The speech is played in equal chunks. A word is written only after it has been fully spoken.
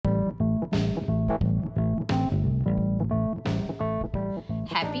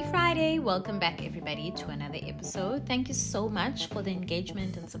Happy Friday! Welcome back, everybody, to another episode. Thank you so much for the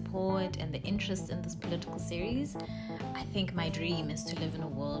engagement and support and the interest in this political series. I think my dream is to live in a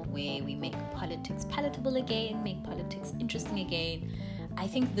world where we make politics palatable again, make politics interesting again. I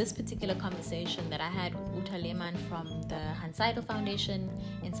think this particular conversation that I had with Uta Lehmann from the Hans Seidel Foundation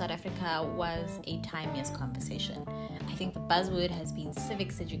in South Africa was a timeous conversation. I think the buzzword has been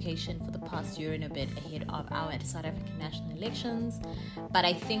civics education for the past year and a bit ahead of our South African national elections. But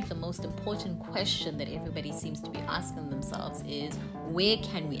I think the most important question that everybody seems to be asking themselves is, where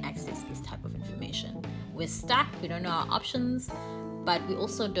can we access this type of information? We're stuck, we don't know our options, but we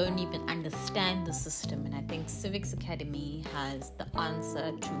also don't even understand the system. And I think Civics Academy has the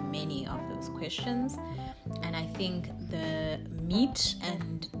answer to many of those questions. And I think the meat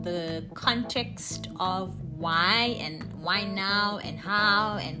and the context of why and why now and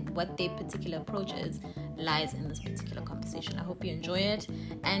how and what their particular approach is lies in this particular conversation. I hope you enjoy it.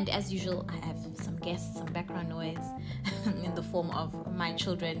 And as usual, I have some guests, some background noise in the form of my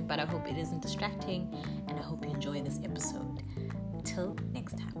children, but I hope it isn't distracting and I hope you enjoy this episode. Till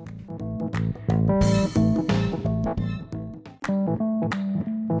next time.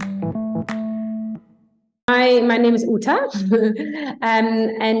 Hi, my name is Uta,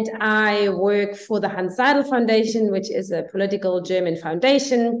 and I work for the Hans Seidel Foundation, which is a political German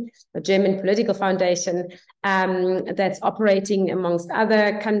foundation, a German political foundation that's operating amongst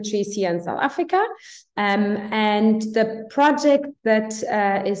other countries here in South Africa. And the project that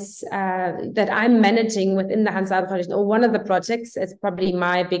that I'm managing within the Hans Seidel Foundation, or one of the projects, it's probably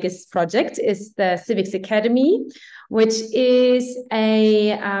my biggest project, is the Civics Academy, which is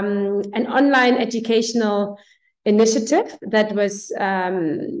an online educational initiative that was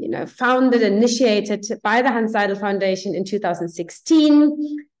founded, initiated by the Hans Seidel Foundation in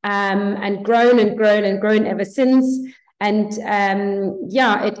 2016, and grown ever since. And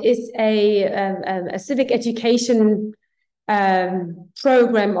it is a civic education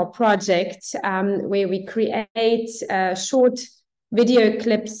program or project where we create short video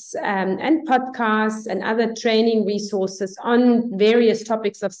clips and podcasts and other training resources on various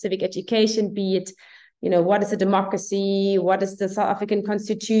topics of civic education, be it, what is a democracy? What is the South African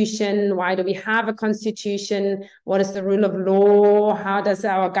Constitution? Why do we have a constitution? What is the rule of law? How does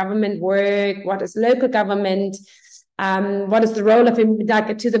our government work? What is local government? What is the role of,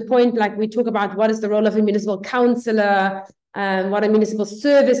 like, to the point, like we talk about what is the role of a municipal councillor? What are municipal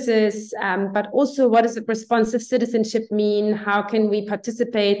services, but also what does a responsive citizenship mean? How can we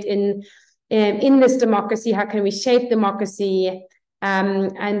participate in this democracy? How can we shape democracy?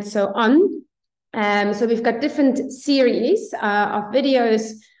 And so on. So we've got different series of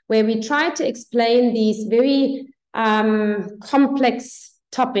videos where we try to explain these very complex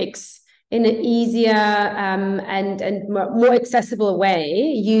topics in an easier and more accessible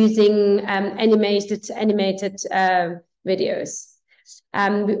way using animated videos.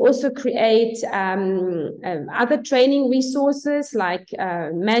 We also create other training resources like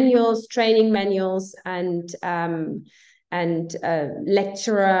manuals, training manuals, and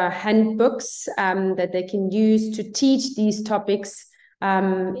lecturer handbooks that they can use to teach these topics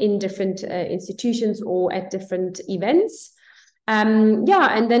in different institutions or at different events. And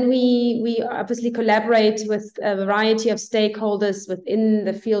then we obviously collaborate with a variety of stakeholders within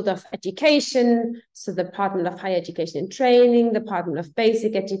the field of education, so the Department of Higher Education and Training, the Department of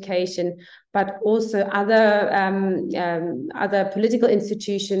Basic Education, but also other political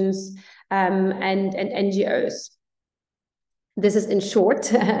institutions and NGOs. This is in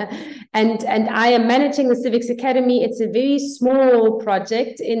short, and I am managing the Civics Academy. It's a very small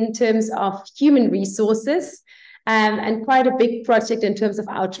project in terms of human resources. And quite a big project in terms of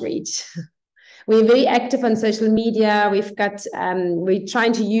outreach. We're very active on social media. We're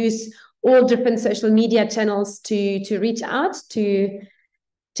trying to use all different social media channels to reach out to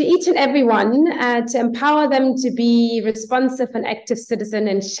each and everyone, to empower them to be responsive and active citizen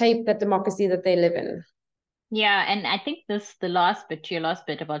and shape that democracy that they live in. Yeah, and I think your last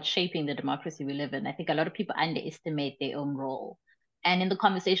bit about shaping the democracy we live in, I think a lot of people underestimate their own role. And in the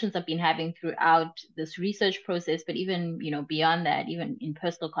conversations I've been having throughout this research process, but even, beyond that, even in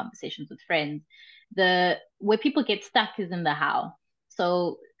personal conversations with friends, where people get stuck is in the how.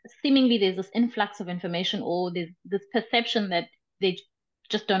 So seemingly there's this influx of information, or there's this perception that they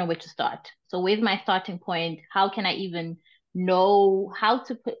just don't know where to start. So where's my starting point? How can I even know how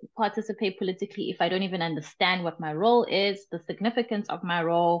to participate politically if I don't even understand what my role is, the significance of my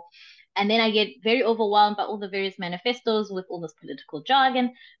role? And then I get very overwhelmed by all the various manifestos with all this political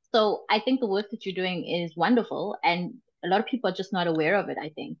jargon. So I think the work that you're doing is wonderful, and a lot of people are just not aware of it, I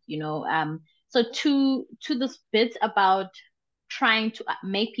think, So to this bit about trying to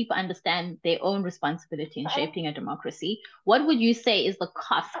make people understand their own responsibility in shaping a democracy, what would you say is the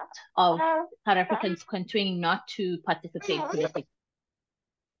cost of South Africans continuing not to participate politically?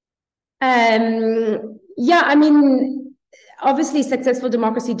 Yeah, I mean, obviously successful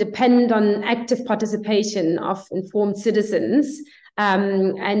democracy depend on active participation of informed citizens.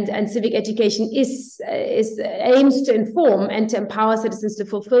 And civic education is aims to inform and to empower citizens to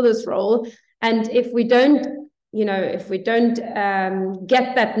fulfill this role. And if we don't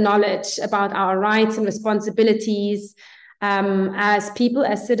get that knowledge about our rights and responsibilities as people,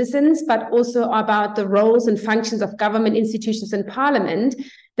 as citizens, but also about the roles and functions of government institutions and parliament,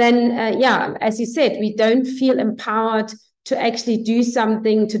 then as you said, we don't feel empowered to actually do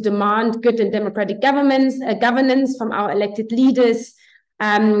something to demand good and democratic governance from our elected leaders,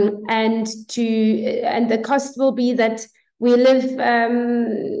 and the cost will be that we live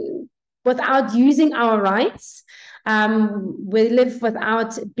without using our rights. We live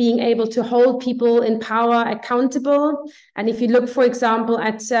without being able to hold people in power accountable. And if you look, for example,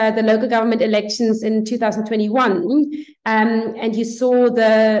 at the local government elections in 2021, and you saw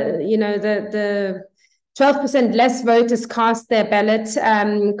the 12% less voters cast their ballot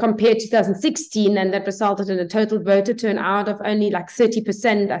compared to 2016, and that resulted in a total voter turnout of only like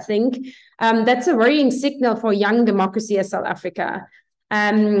 30%, I think. That's a worrying signal for young democracy as South Africa.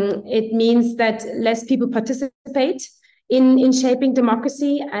 It means that less people participate in shaping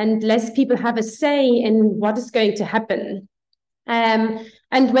democracy, and less people have a say in what is going to happen. And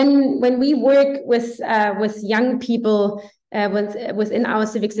when we work with young people within our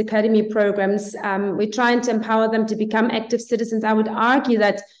Civics Academy programs, we're trying to empower them to become active citizens. I would argue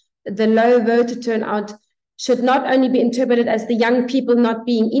that the low voter turnout should not only be interpreted as the young people not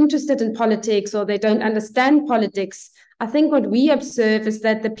being interested in politics or they don't understand politics. I think what we observe is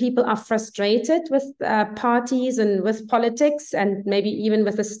that the people are frustrated with parties and with politics, and maybe even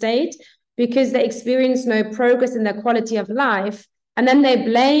with the state, because they experience no progress in their quality of life. And then they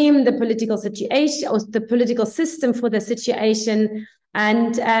blame the political situation or the political system for the situation.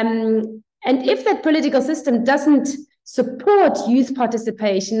 And if that political system doesn't support youth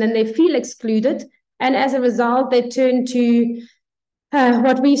participation, then they feel excluded. And as a result, they turn to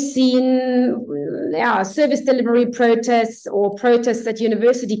what we've seen, service delivery protests or protests at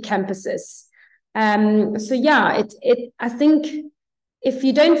university campuses. I think if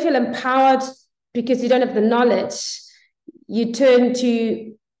you don't feel empowered because you don't have the knowledge, you turn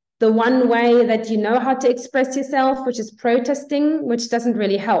to the one way that you know how to express yourself, which is protesting, which doesn't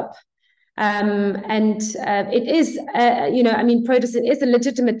really help. It is, protesting is a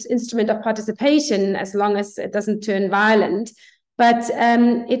legitimate instrument of participation as long as it doesn't turn violent. But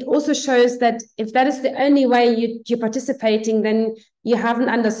it also shows that if that is the only way you're participating, then you haven't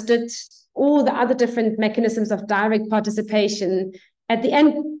understood all the other different mechanisms of direct participation. At the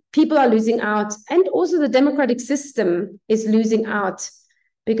end, people are losing out, and also the democratic system is losing out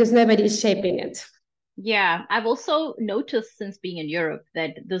because nobody is shaping it. Yeah, I've also noticed since being in Europe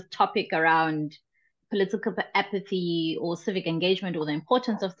that this topic around political apathy or civic engagement, or the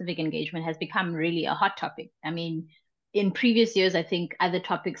importance of civic engagement, has become really a hot topic. I mean, in previous years, I think other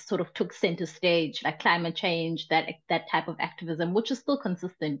topics sort of took center stage, like climate change, that type of activism, which is still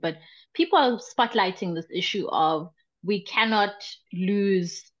consistent. But people are spotlighting this issue of we cannot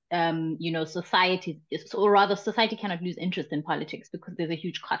lose, society, or rather society cannot lose interest in politics because there's a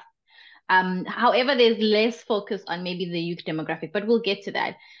huge cost. However, there's less focus on maybe the youth demographic, but we'll get to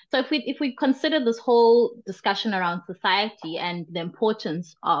that. So if we consider this whole discussion around society and the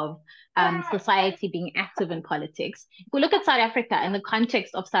importance of society being active in politics, if we look at South Africa in the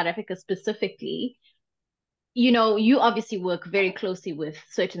context of South Africa specifically, you obviously work very closely with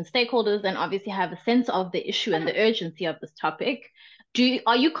certain stakeholders and obviously have a sense of the issue and the urgency of this topic.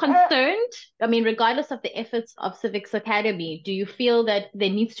 Are you concerned? I mean, regardless of the efforts of Civics Academy, do you feel that there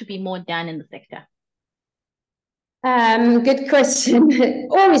needs to be more done in the sector? Good question.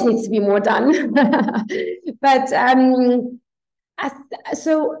 Always needs to be more done. But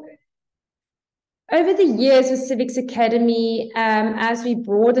so over the years with Civics Academy, as we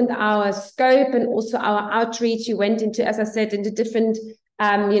broadened our scope and also our outreach, we went into, as I said, into different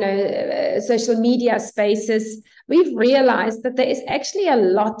social media spaces. We've realized that there is actually a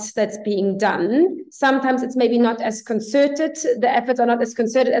lot that's being done. Sometimes it's maybe not as concerted. The efforts are not as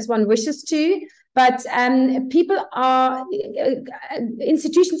concerted as one wishes to, but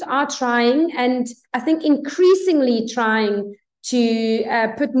institutions are trying, and I think increasingly trying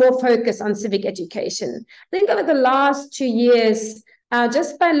to put more focus on civic education. I think over the last 2 years,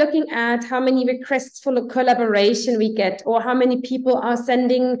 just by looking at how many requests for collaboration we get, or how many people are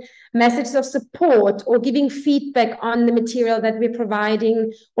sending messages of support or giving feedback on the material that we're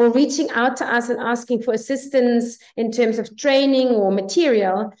providing, or reaching out to us and asking for assistance in terms of training or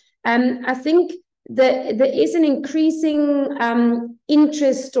material, I think there is an increasing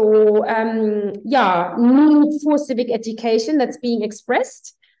interest or need for civic education that's being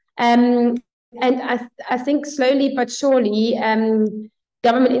expressed. And I think slowly but surely,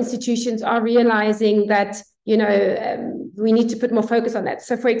 government institutions are realizing that, we need to put more focus on that.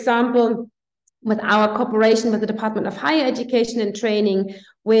 So, for example, with our cooperation with the Department of Higher Education and Training,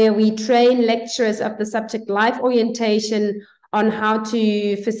 where we train lecturers of the subject life orientation on how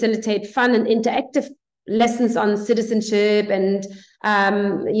to facilitate fun and interactive lessons on citizenship and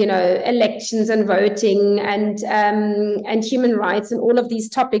elections and voting and human rights and all of these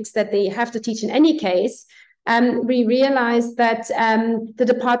topics that they have to teach in any case. We realize that the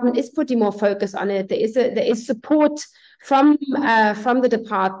department is putting more focus on it. There is support from the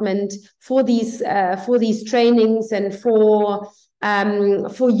department for these trainings and for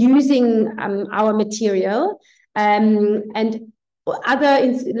using our material. And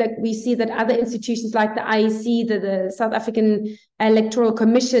we see that other institutions like the IEC, the South African Electoral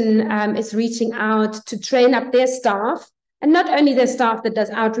Commission, is reaching out to train up their staff, and not only their staff that does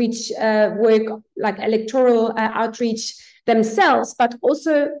outreach work like electoral outreach themselves, but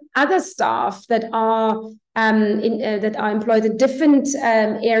also other staff that are employed in different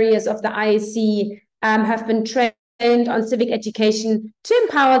areas of the IEC have been trained on civic education to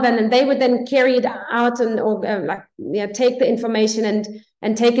empower them, and they would then carry it out take the information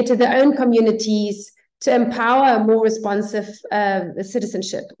and take it to their own communities to empower a more responsive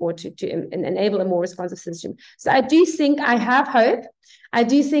citizenship, or to enable a more responsive citizenship. So I do think I have hope. I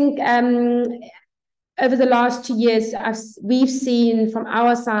do think over the last 2 years, we've seen from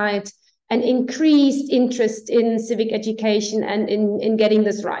our side an increased interest in civic education and in getting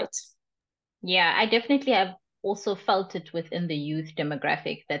this right. Yeah, I definitely have also felt it within the youth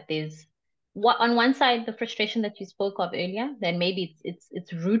demographic, that there's on one side the frustration that you spoke of earlier, that maybe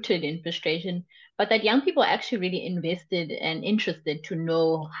it's rooted in frustration, but that young people are actually really invested and interested to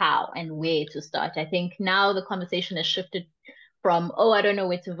know how and where to start. I think now the conversation has shifted from, oh, I don't know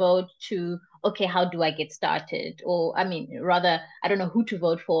where to vote, to, okay, how do I get started? Or, I mean, rather, I don't know who to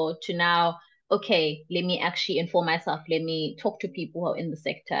vote for, to now, okay, let me actually inform myself. Let me talk to people who are in the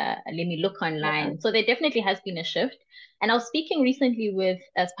sector. Let me look online. Yeah. So there definitely has been a shift. And I was speaking recently with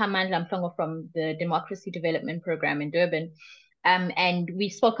Spamandla Mhlongo from the Democracy Development Program in Durban. And we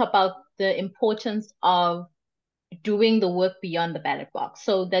spoke about the importance of doing the work beyond the ballot box,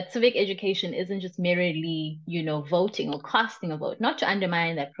 so that civic education isn't just merely, voting or casting a vote, not to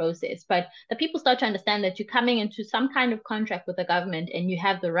undermine that process, but that people start to understand that you're coming into some kind of contract with the government and you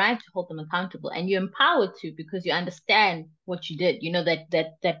have the right to hold them accountable, and you're empowered to, because you understand what you did,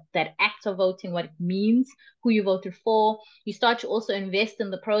 that act of voting, what it means, who you voted for. You start to also invest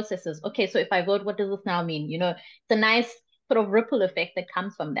in the processes. Okay, so if I vote, what does this now mean? It's a nice sort of ripple effect that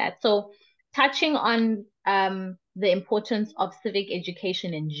comes from that. So touching on the importance of civic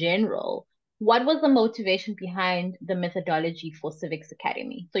education in general, what was the motivation behind the methodology for Civics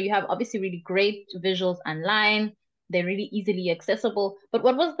Academy? So you have obviously really great visuals online, they're really easily accessible, but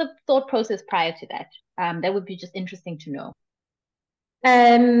what was the thought process prior to that? That would be just interesting to know.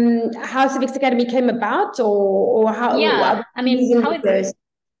 How Civics Academy came about, or how? Yeah, I mean,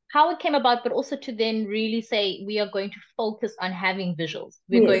 how it came about, but also to then really say, we are going to focus on having visuals.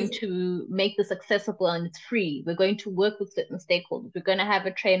 We're going to make this accessible and it's free. We're going to work with certain stakeholders. We're going to have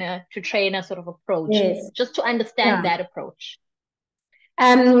a trainer to trainer sort of approach, just to understand that approach.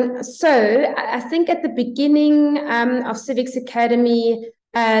 So I think at the beginning of Civics Academy,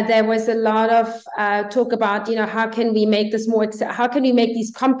 there was a lot of talk about, how can we make this how can we make these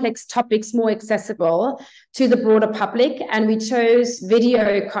complex topics more accessible to the broader public? And we chose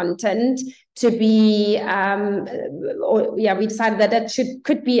video content to be, we decided that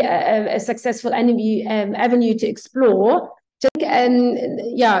could be a successful avenue to explore.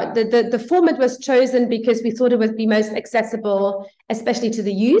 The format was chosen because we thought it would be most accessible, especially to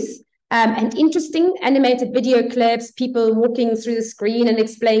the youth. And interesting animated video clips, people walking through the screen and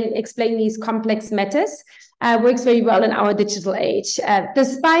explain these complex matters, works very well in our digital age.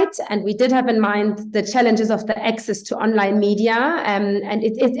 Despite, and we did have in mind, the challenges of the access to online media, and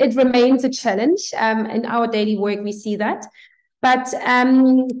it remains a challenge in our daily work. We see that, but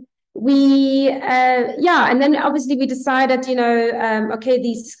and then obviously we decided, okay,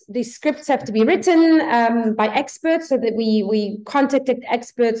 these scripts have to be written by experts, so that we contacted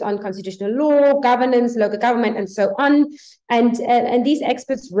experts on constitutional law, governance, local government, and so on. And these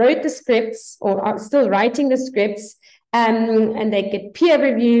experts wrote the scripts, or are still writing the scripts, and they get peer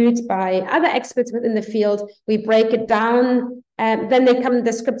reviewed by other experts within the field. We break it down. Then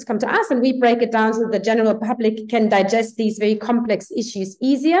the scripts come to us, and we break it down so the general public can digest these very complex issues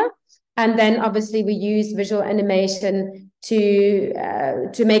easier. And then obviously we use visual animation to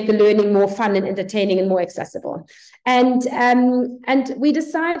make the learning more fun and entertaining and more accessible. And we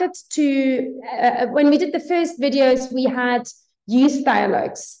decided to, when we did the first videos, we had youth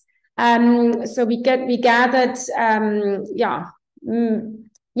dialogues. So we gathered,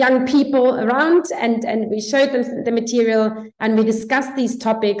 young people around, and we showed them the material, and we discussed these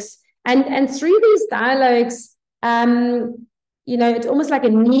topics. And through these dialogues, it's almost like a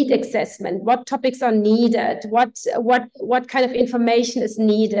need assessment. What topics are needed? What kind of information is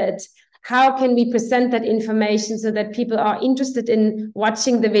needed? How can we present that information so that people are interested in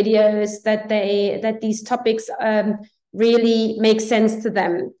watching the videos, that these topics really make sense to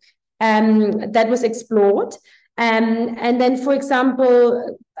them? That was explored. And then, for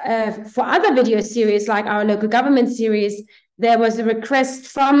example, for other video series, like our local government series, there was a request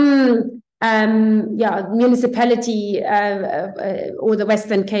from municipality or the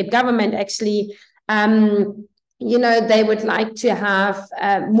Western Cape government, actually. They would like to have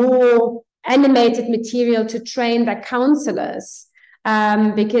more animated material to train their counselors,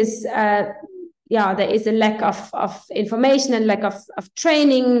 because there is a lack of information and lack of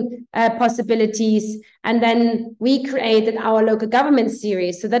training possibilities. And then we created our local government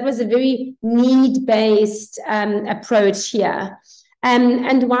series. So that was a very need-based approach here.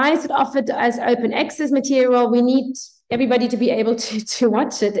 And why is it offered as open access material? We need everybody to be able to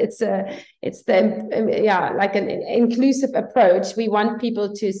watch it. It's like an inclusive approach. We want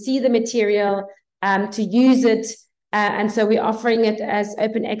people to see the material, to use it. And so we're offering it as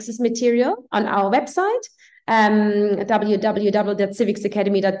open access material on our website,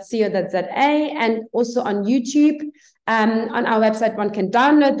 www.civicsacademy.co.za, and also on YouTube. On our website, one can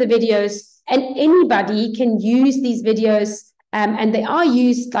download the videos, and anybody can use these videos, and they are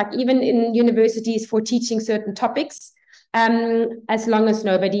used, like even in universities, for teaching certain topics, as long as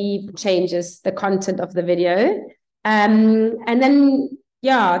nobody changes the content of the video. And then,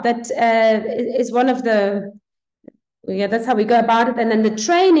 that is one of the... that's how we go about it. And then the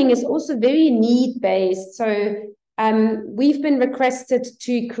training is also very need-based. So we've been requested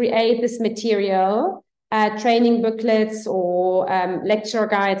to create this material, training booklets or lecture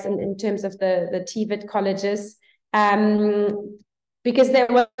guides in terms of the TVET colleges, because there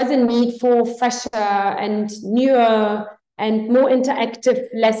was a need for fresher and newer and more interactive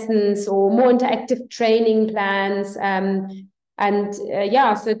lessons or more interactive training plans. So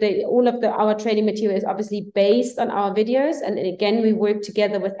all of our training material is obviously based on our videos. And again, we work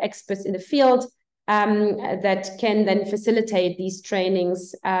together with experts in the field that can then facilitate these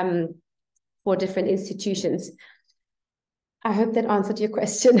trainings for different institutions. I hope that answered your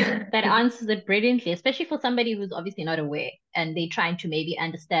question. That answers it brilliantly, especially for somebody who's obviously not aware and they're trying to maybe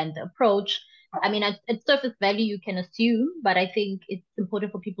understand the approach. I mean, at surface value, you can assume, but I think it's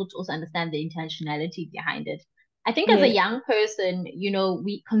important for people to also understand the intentionality behind it. I think as a young person,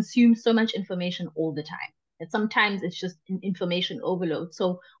 we consume so much information all the time that sometimes it's just an information overload.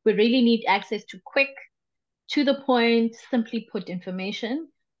 So we really need access to quick, to the point, simply put information.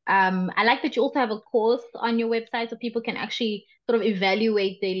 I like that you also have a course on your website so people can actually sort of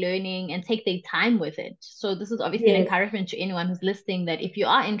evaluate their learning and take their time with it. So this is obviously an encouragement to anyone who's listening, that if you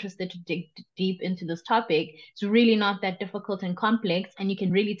are interested to dig deep into this topic, it's really not that difficult and complex, and you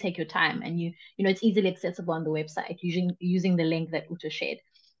can really take your time, and it's easily accessible on the website using the link that Uta shared.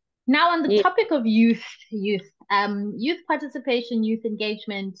 Now, on the topic of youth participation, youth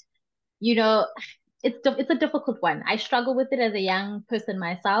engagement, it's a difficult one. I struggle with it as a young person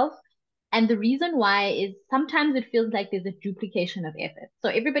myself. And the reason why is sometimes it feels like there's a duplication of effort. So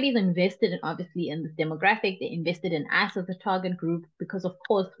everybody's invested obviously in this demographic. They're invested in us as a target group because, of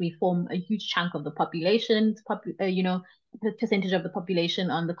course, we form a huge chunk of the population, the percentage of the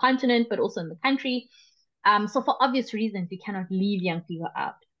population on the continent, but also in the country. So for obvious reasons, we cannot leave young people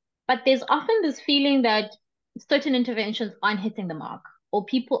out. But there's often this feeling that certain interventions aren't hitting the mark, or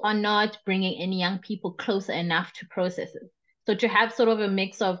people are not bringing any young people closer enough to processes. So to have sort of a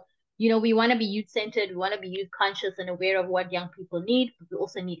mix of, we want to be youth-centered, we want to be youth-conscious and aware of what young people need, but we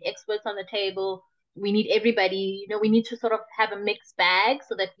also need experts on the table. We need everybody, we need to sort of have a mixed bag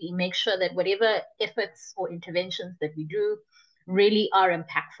so that we make sure that whatever efforts or interventions that we do really are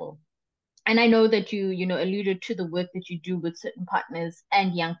impactful. And I know that you know, alluded to the work that you do with certain partners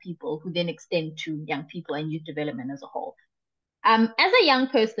and young people who then extend to young people and youth development as a whole. As a young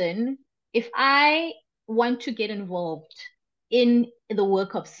person, if I want to get involved in the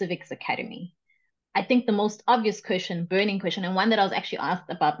work of Civics Academy, I think the most obvious question, burning question, and one that I was actually asked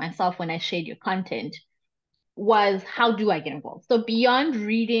about myself when I shared your content was, how do I get involved? So beyond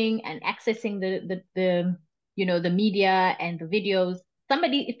reading and accessing the you know, the media and the videos,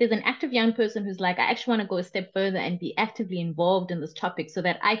 somebody, if there's an active young person who's like, I actually want to go a step further and be actively involved in this topic so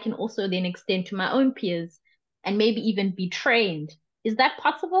that I can also then extend to my own peers and maybe even be trained. Is that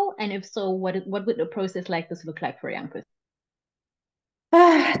possible? And if so, what would a process like this look like for a young person?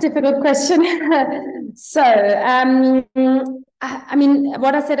 Difficult question. So, I mean,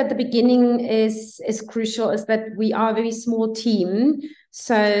 what I said at the beginning is crucial. Is that we are a very small team.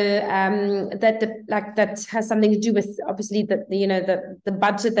 So that has something to do with obviously the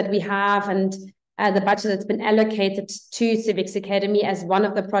budget that we have and the budget that's been allocated to Civics Academy as one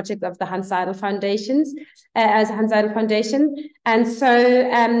of the projects of the Hans Seidel Foundations, as Hans Seidel Foundation. And so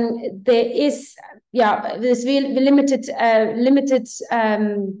there is, there's really limited,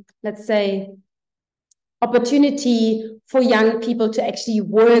 let's say, opportunity for young people to actually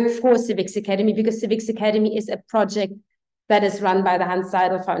work for Civics Academy, because Civics Academy is a project that is run by the Hans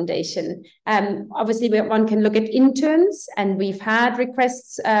Seidel Foundation. Obviously, one can look at interns, and we've had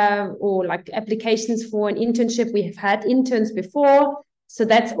requests or like applications for an internship. We have had interns before, so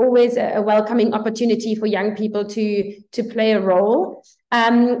that's always a welcoming opportunity for young people to play a role.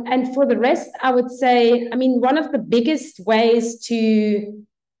 And for the rest, I would say, I mean, one of the biggest ways to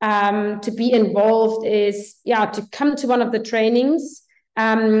be involved is, to come to one of the trainings.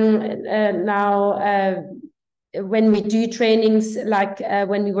 When we do trainings, like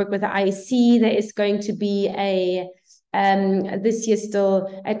when we work with the IEC, there is going to be this year still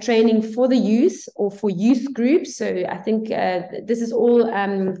a training for the youth or for youth groups. So I think this is all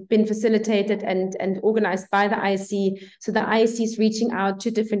been facilitated and organized by the IEC. So the IEC is reaching out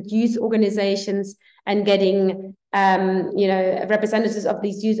to different youth organizations and getting representatives of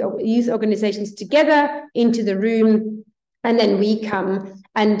these youth organizations together into the room. And then we come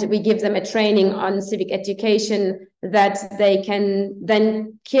and we give them a training on civic education that they can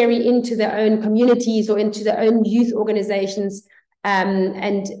then carry into their own communities or into their own youth organizations,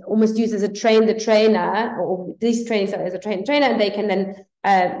 and almost use as a train the trainer, or these trainings as a trainer, and they can then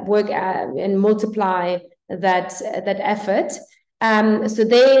work and multiply that effort. So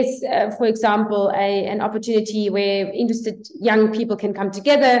there's, for example, an opportunity where interested young people can come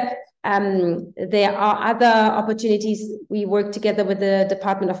together. There are other opportunities. We work together with the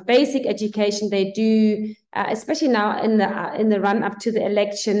Department of Basic Education. They do, especially now in the run up to the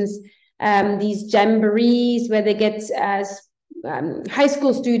elections, these jamborees where they get high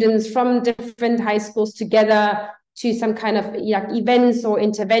school students from different high schools together to some kind of events or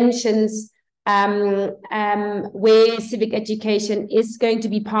interventions, where civic education is going to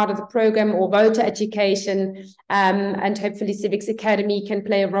be part of the program, or voter education, and hopefully Civics Academy can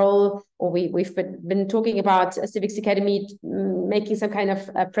play a role, or we've been talking about Civics Academy making some kind of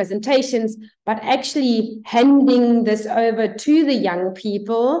presentations, but actually handing this over to the young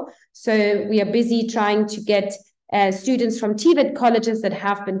people. So we are busy trying to get students from TVET colleges that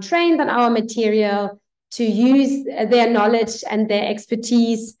have been trained on our material to use their knowledge and their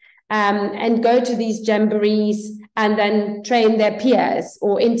expertise, and go to these jamborees and then train their peers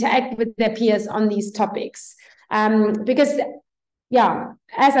or interact with their peers on these topics. Because,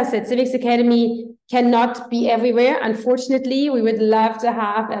 as I said, Civics Academy cannot be everywhere. Unfortunately, we would love to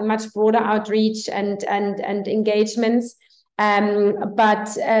have a much broader outreach and engagements.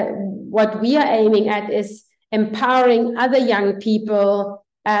 But what we are aiming at is empowering other young people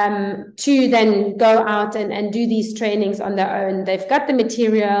to then go out and do these trainings on their own. They've got the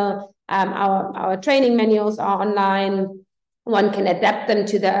material. Our training manuals are online. One can adapt them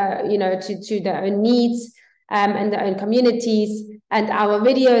to their, to their own needs and their own communities. And our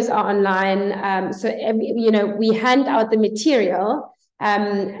videos are online. So we hand out the material,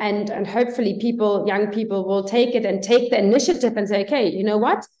 and hopefully young people will take it and take the initiative and say, okay, you know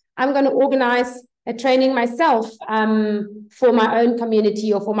what? I'm going to organize a training myself for my own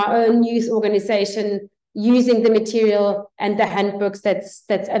community or for my own youth organization, using the material and the handbooks that's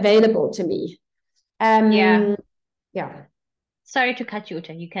available to me. Yeah. Sorry to cut you,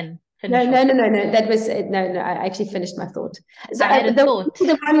 Uta. You can finish. No. That was no. I actually finished my thought. So I had a thought.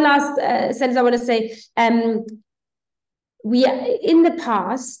 The one last sentence I want to say. We in the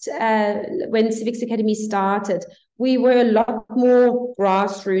past, when Civics Academy started, we were a lot more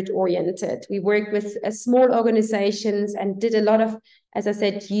grassroots oriented. We worked with small organizations and did a lot of, as I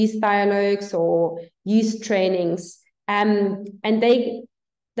said, youth dialogues or youth trainings. And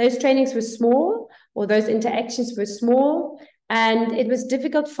those trainings were small, or those interactions were small, and it was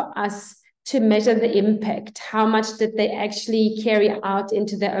difficult for us to measure the impact. How much did they actually carry out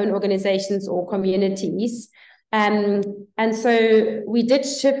into their own organizations or communities? And so we did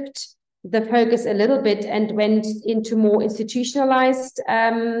shift the focus a little bit and went into more institutionalized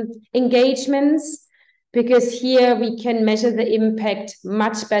engagements, because here we can measure the impact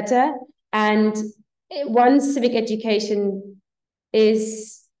much better. And once civic education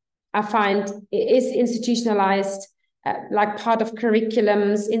is, I find, is institutionalized, like part of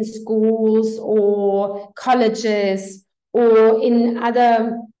curriculums in schools or colleges or in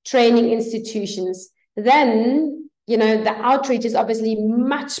other training institutions, then, you know, the outreach is obviously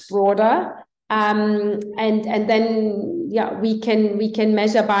much broader. And then, yeah, we can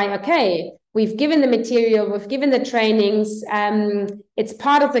measure by, okay, we've given the material, we've given the trainings, it's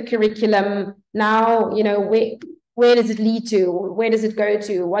part of the curriculum. Now, you know, where does it lead to? Where does it go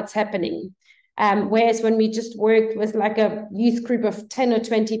to? What's happening? Whereas when we just worked with like a youth group of 10 or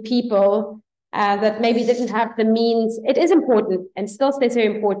 20 people that maybe didn't have the means, it is important and still stays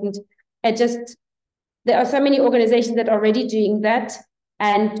very important. There are so many organizations that are already doing that.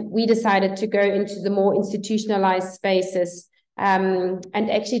 And we decided to go into the more institutionalized spaces and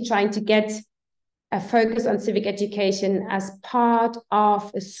actually trying to get a focus on civic education as part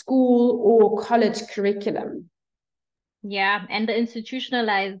of a school or college curriculum. Yeah, and the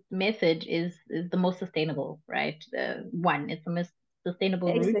institutionalized method is the most sustainable, right? It's the most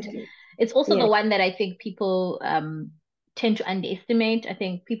sustainable route. It's also the one that I think people tend to underestimate. I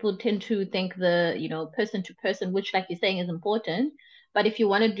think people tend to think the, you know, person to person, which, like you're saying, is important. But if you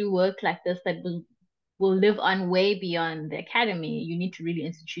want to do work like this that will live on way beyond the academy, you need to really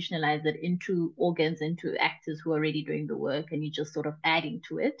institutionalize it into organs, into actors who are already doing the work, and you're just sort of adding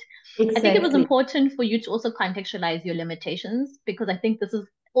to it. Exactly. I think it was important for you to also contextualize your limitations, because I think this is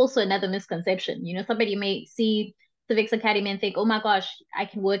also another misconception. You know, somebody may see Civics Academy and think, oh my gosh, I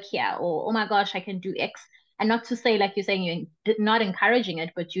can work here, or oh my gosh, I can do X. And not to say, like you're saying, you're not encouraging it,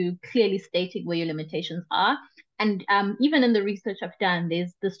 but you clearly stating where your limitations are. And even in the research I've done,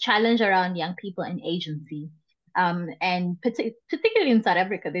 there's this challenge around young people and agency. And particularly in South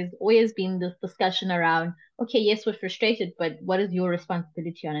Africa, there's always been this discussion around, okay, yes, we're frustrated, but what is your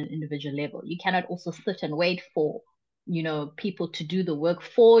responsibility on an individual level? You cannot also sit and wait for, you know, people to do the work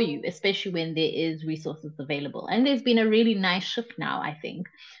for you, especially when there is resources available. And there's been a really nice shift now, I think.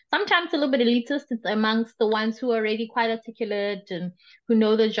 Sometimes a little bit elitist, it's amongst the ones who are already quite articulate and who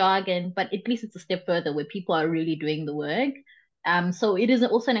know the jargon, but at least it's a step further where people are really doing the work. So it is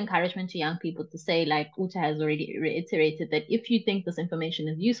also an encouragement to young people to say, like Uta has already reiterated, that if you think this information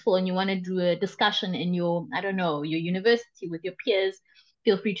is useful and you want to do a discussion in your, I don't know, your university with your peers,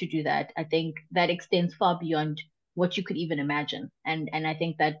 feel free to do that. I think that extends far beyond what you could even imagine. And I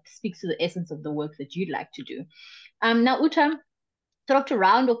think that speaks to the essence of the work that you'd like to do. Now, Uta, sort of to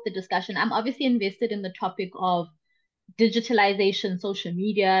round off the discussion, I'm obviously invested in the topic of digitalization, social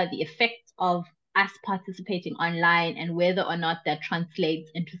media, the effects of us participating online, and whether or not that translates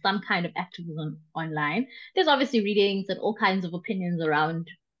into some kind of activism online. There's obviously readings and all kinds of opinions around,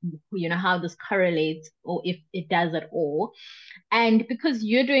 you know, how this correlates or if it does at all. And because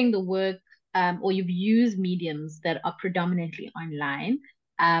you're doing the work or you've used mediums that are predominantly online,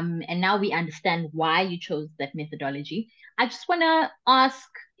 and now we understand why you chose that methodology, I just want to ask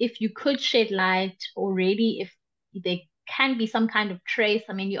if you could shed light already, if there can be some kind of trace.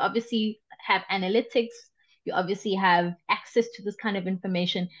 I mean, you obviously have analytics, you obviously have access to this kind of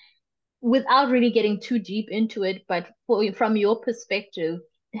information, without really getting too deep into it. But from your perspective,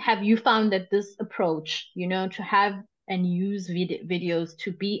 have you found that this approach, you know, to have and use videos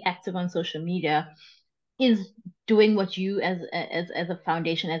to be active on social media is doing what you as a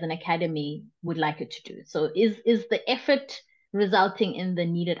foundation, as an academy, would like it to do? So is the effort resulting in the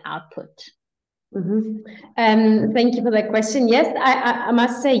needed output? Mm-hmm. Thank you for that question. Yes, I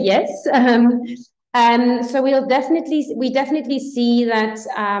must say yes. So we definitely see that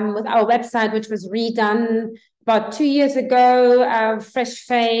with our website, which was redone about 2 years ago, fresh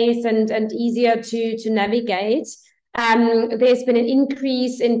face and easier to navigate. There's been an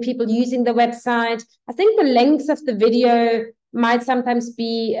increase in people using the website. I think the length of the video might sometimes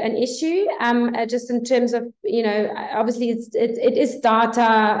be an issue, just in terms of, you know, obviously it is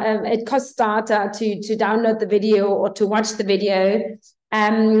data, it costs data to download the video or to watch the video.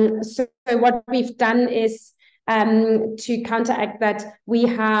 So what we've done is to counteract that, we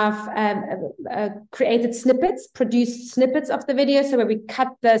have created snippets, produced snippets of the video. So where we cut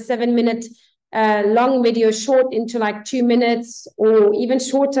the 7-minute long video short into like 2 minutes or even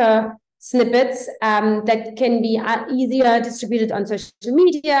shorter snippets that can be easier distributed on social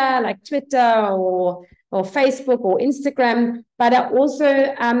media like Twitter or Facebook or Instagram, but are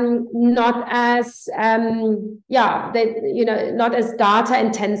also not as not as data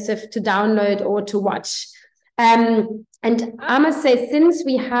intensive to download or to watch. And I must say, since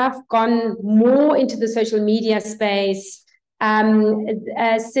we have gone more into the social media space,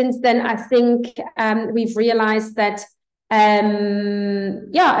 since then, I think we've realized that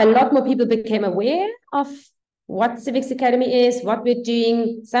a lot more people became aware of what Civics Academy is, what we're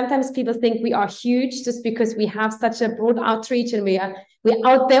doing. Sometimes people think we are huge just because we have such a broad outreach and we're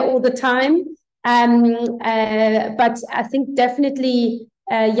out there all the time. But I think definitely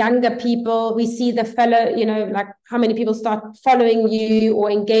younger people, we see the fellow, like how many people start following you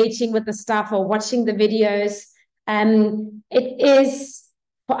or engaging with the stuff or watching the videos. It is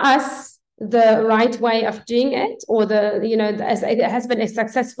for us the right way of doing it, or as it has been a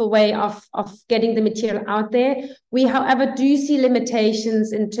successful way of getting the material out there. We, however, do see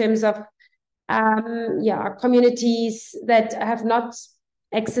limitations in terms of communities that have not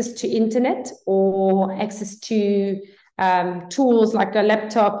access to internet or access to tools like a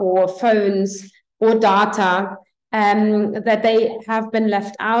laptop or phones or data, that they have been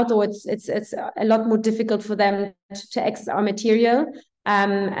left out, or it's a lot more difficult for them to access our material.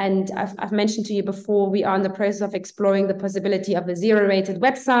 And I've mentioned to you before, we are in the process of exploring the possibility of a zero-rated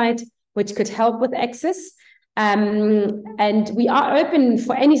website, which could help with access. And we are open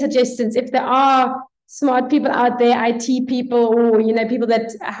for any suggestions. If there are smart people out there, IT people, or people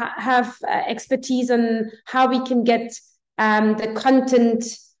that have expertise on how we can get the content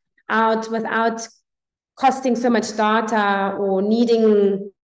out without costing so much data or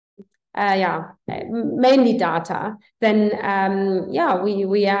needing mainly data, then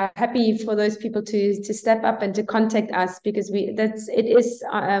we are happy for those people to step up and to contact us, because it is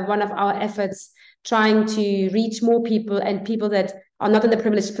one of our efforts, trying to reach more people and people that are not in the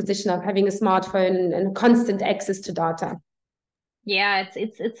privileged position of having a smartphone and constant access to data. Yeah,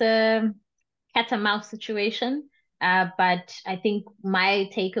 it's a cat and mouse situation. But I think my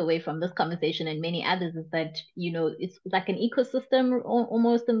takeaway from this conversation and many others is that, it's like an ecosystem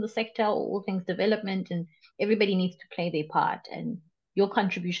almost in the sector, all things development, and everybody needs to play their part. And your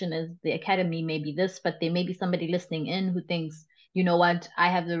contribution as the academy may be this, but there may be somebody listening in who thinks, you know what, I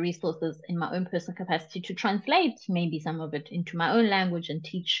have the resources in my own personal capacity to translate maybe some of it into my own language and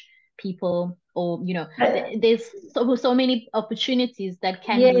teach people, or there's so many opportunities that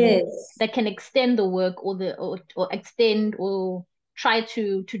can that can extend the work, or extend, or try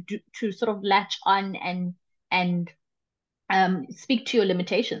to sort of latch on and speak to your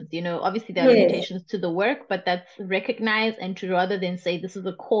limitations. Obviously there are limitations to the work, but that's recognized, and to rather than say this is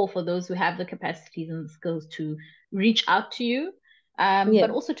a call for those who have the capacities and the skills to reach out to you,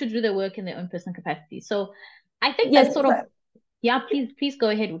 but also to do the work in their own personal capacity. So I think that's sort of. Yeah, please go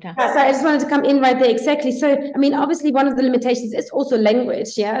ahead, Uta. So I just wanted to come in right there. Exactly. So, I mean, obviously one of the limitations is also language.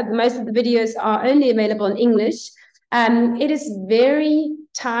 Yeah, most of the videos are only available in English. It is very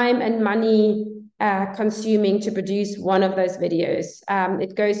time and money consuming to produce one of those videos.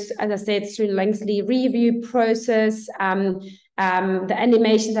 It goes, as I said, through a lengthy review process. The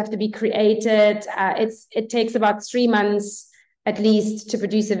animations have to be created. It takes about 3 months at least to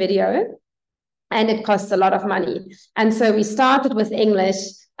produce a video. And it costs a lot of money. And so we started with English.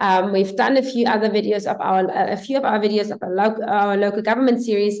 We've done a few other videos of our videos of our local government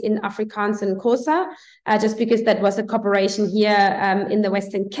series in Afrikaans and Xhosa, just because that was a cooperation here in the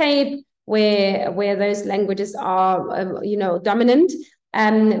Western Cape, where those languages are dominant,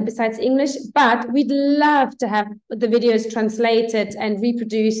 besides English. But we'd love to have the videos translated and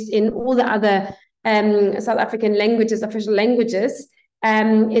reproduced in all the other South African languages, official languages.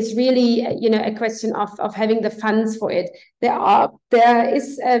 It's really, a question of having the funds for it. There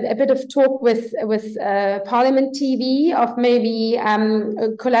is a bit of talk with Parliament TV of maybe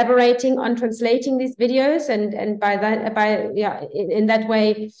collaborating on translating these videos, and in that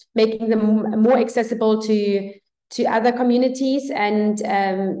way making them more accessible to other communities and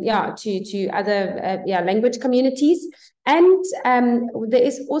to other language communities. And there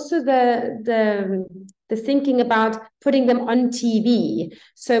is also the thinking about putting them on TV.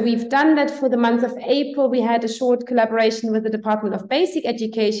 So we've done that for the month of April. We had a short collaboration with the Department of Basic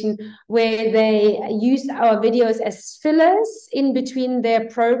Education, where they used our videos as fillers in between their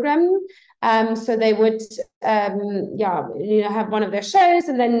program. So they would, have one of their shows,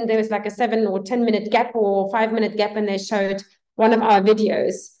 and then there was like a 7 or 10 minute gap or 5 minute gap, and they showed one of our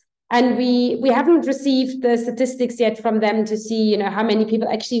videos. And we haven't received the statistics yet from them to see, how many people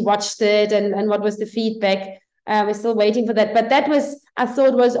actually watched it and what was the feedback. We're still waiting for that. But that was, I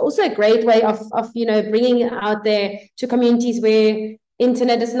thought, was also a great way of bringing it out there to communities where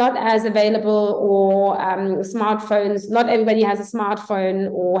internet is not as available, or smartphones. Not everybody has a smartphone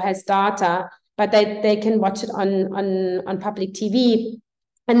or has data, but they can watch it on public TV.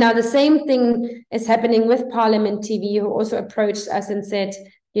 And now the same thing is happening with Parliament TV, who also approached us and said,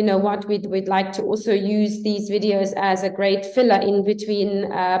 you know what, we'd like to also use these videos as a great filler in between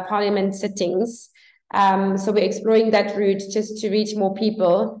Parliament sittings. So we're exploring that route just to reach more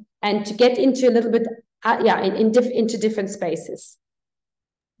people and to get into a little bit, into different spaces.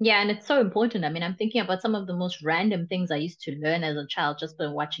 Yeah, and it's so important. I mean, I'm thinking about some of the most random things I used to learn as a child just by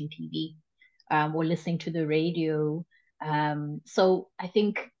watching TV, or listening to the radio. So I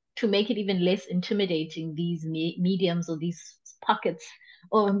think to make it even less intimidating, these mediums or these pockets,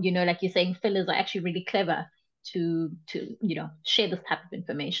 or like you're saying, fillers are actually really clever to share this type of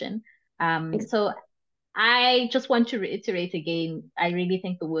information. So I just want to reiterate again, I really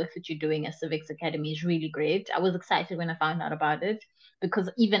think the work that you're doing at Civics Academy is really great. I was excited when I found out about it, because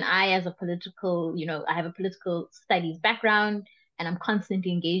even I, as a political, I have a political studies background, and I'm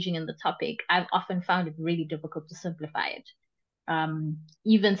constantly engaging in the topic. I've often found it really difficult to simplify it.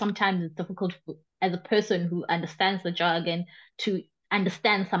 Even sometimes it's difficult as a person who understands the jargon to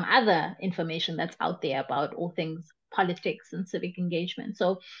understand some other information that's out there about all things politics and civic engagement.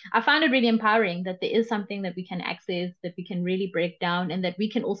 So I found it really empowering that there is something that we can access, that we can really break down, and that we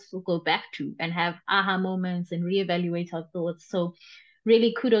can also go back to and have aha moments and reevaluate our thoughts. So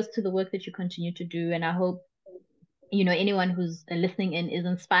really kudos to the work that you continue to do. And I hope anyone who's listening in is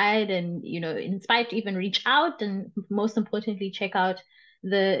inspired, and inspired to even reach out, and most importantly check out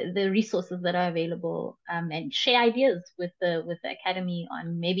the resources that are available, and share ideas with the academy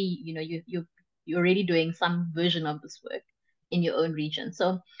on maybe you're already doing some version of this work in your own region.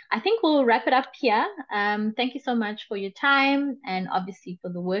 So I think we'll wrap it up here. Thank you so much for your time, and obviously for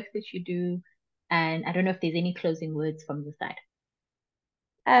the work that you do. And I don't know if there's any closing words from the side.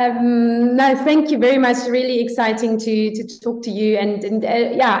 No, thank you very much. Really exciting to talk to you. And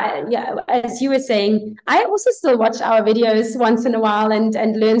as you were saying, I also still watch our videos once in a while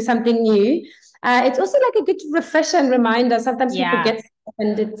and learn something new. It's also like a good refresher and reminder. Sometimes we forget stuff,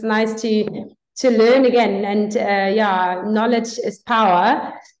 and it's nice to learn again. And knowledge is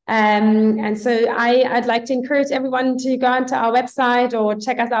power. And so I'd like to encourage everyone to go onto our website or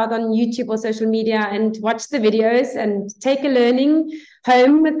check us out on YouTube or social media and watch the videos and take a learning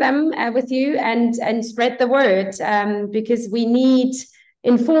home with them, with you, and spread the word, because we need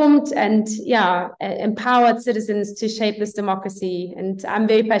informed and empowered citizens to shape this democracy. And I'm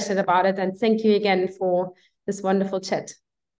very passionate about it. And thank you again for this wonderful chat.